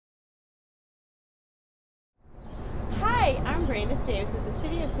Brandis Davis with the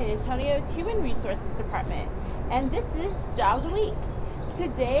City of San Antonio's Human Resources Department, and this is JOW of the Week.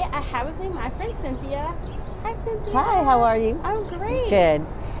 Today I have with me my friend Cynthia. Hi Cynthia. Hi, how are you? I'm great. Good.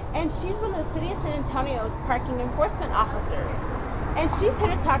 And she's one of the City of San Antonio's parking enforcement officers, and she's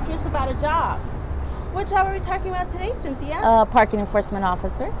here to talk to us about a job. What job are we talking about today, Cynthia? Parking enforcement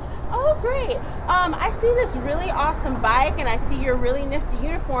officer. Oh, great. I see this really awesome bike, and I see your really nifty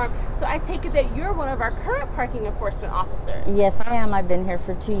uniform, so I take it that you're one of our current parking enforcement officers. Yes, I am. I've been here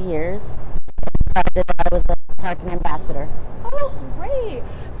for 2 years. Prior to that, I was a parking ambassador. Oh, great.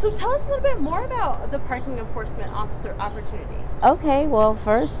 So tell us a little bit more about the parking enforcement officer opportunity. Okay, well,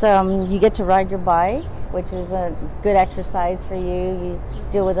 first, you get to ride your bike, which is a good exercise for you. You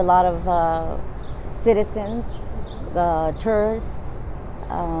deal with a lot of citizens, tourists.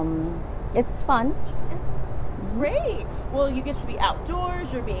 It's fun. It's great. Well, you get to be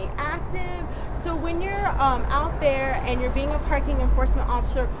outdoors, you're being active. So when you're out there and you're being a parking enforcement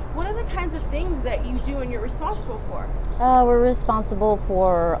officer, what are the kinds of things that you do and you're responsible for? We're responsible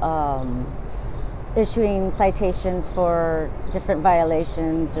for issuing citations for different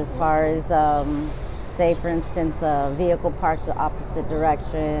violations as far as, say, for instance, a vehicle parked the opposite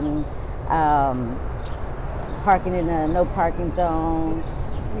direction, parking in a no parking zone,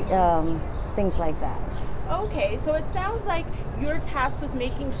 things like that. Okay, so it sounds like you're tasked with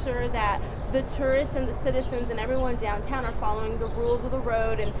making sure that the tourists and the citizens and everyone downtown are following the rules of the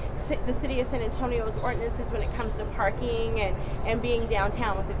road and the City of San Antonio's ordinances when it comes to parking and being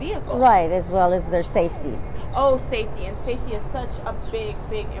downtown with a vehicle. Right, as well as their safety. Oh, safety. And safety is such a big,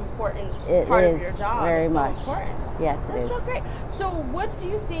 important part of your job. Very it's much. So important. Yes, it is. That's so great. So what do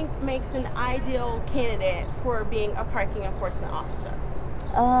you think makes an ideal candidate for being a parking enforcement officer?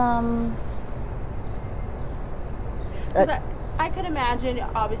 I could imagine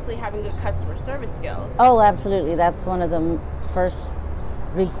obviously having good customer service skills. Oh, absolutely. That's one of the first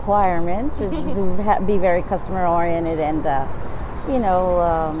requirements is to be very customer oriented and, to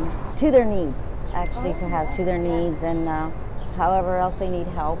their needs, actually, to their needs and however else they need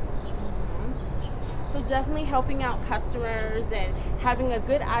help. So definitely helping out customers and having a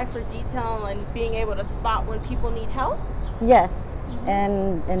good eye for detail and being able to spot when people need help? Yes,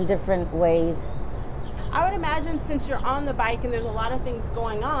 and in different ways. I would imagine since you're on the bike and there's a lot of things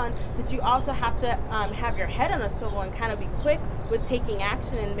going on that you also have to have your head on a swivel and kind of be quick with taking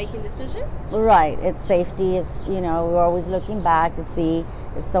action and making decisions? Right. It's safety. We're always looking back to see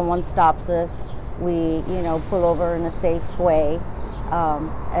if someone stops us. We, pull over in a safe way,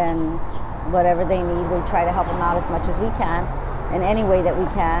 and whatever they need, we try to help them out as much as we can in any way that we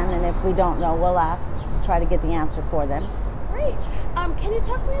can. And if we don't know, we'll try to get the answer for them. Great. Can you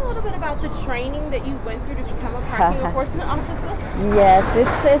talk to me a little bit about the training that you went through to become a parking enforcement officer? Yes,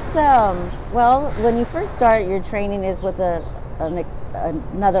 it's well, when you first start, your training is with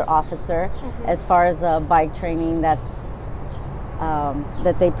another officer. As far as bike training, that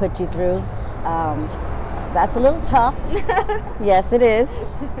they put you through. That's a little tough. Yes, it is.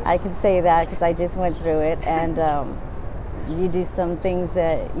 I can say that because I just went through it, and you do some things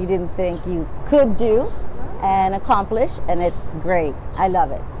that you didn't think you could do and accomplish, and it's great. I love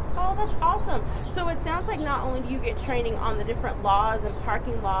it. Oh, that's awesome. So it sounds like not only do you get training on the different laws and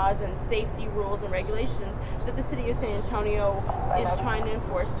parking laws and safety rules and regulations that the City of San Antonio is trying to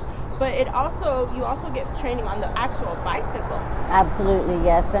enforce, but you also get training on the actual bicycle. Absolutely,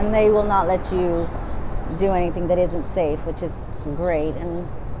 yes, and they will not let you do anything that isn't safe, which is great, and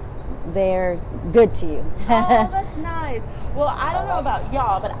they're good to you. Oh, that's nice. Well, I don't know about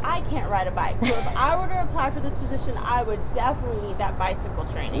y'all, but I can't ride a bike. So if I were to apply for this position, I would definitely need that bicycle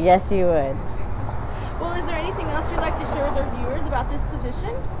training. Yes, you would. Well, is there anything else you'd like to share with our viewers about this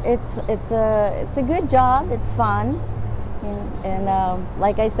position? It's a good job. It's fun, and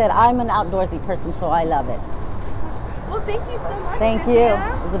like I said, I'm an outdoorsy person, so I love it. Well, thank you so much, Thank Cynthia. you.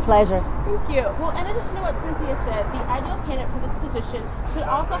 It was a pleasure. Thank you. Well, in addition to what Cynthia said, the ideal candidate for this position should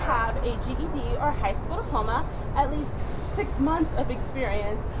also have a GED or high school diploma, at least 6 months of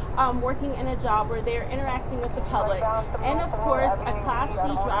experience working in a job where they're interacting with the public, and of course a Class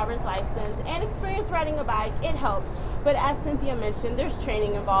C driver's license and experience riding a bike. It helps, but as Cynthia mentioned, there's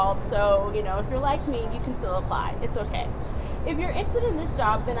training involved, so if you're like me, you can still apply. It's okay. If you're interested in this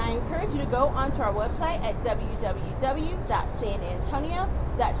job, then I encourage you to go onto our website at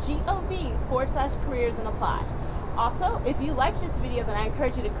www.sanantonio.gov/careers and apply. Also, if you like this video, then I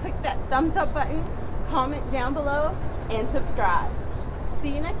encourage you to click that thumbs up button, comment down below, and subscribe.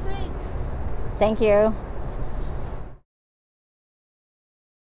 See you next week. Thank you.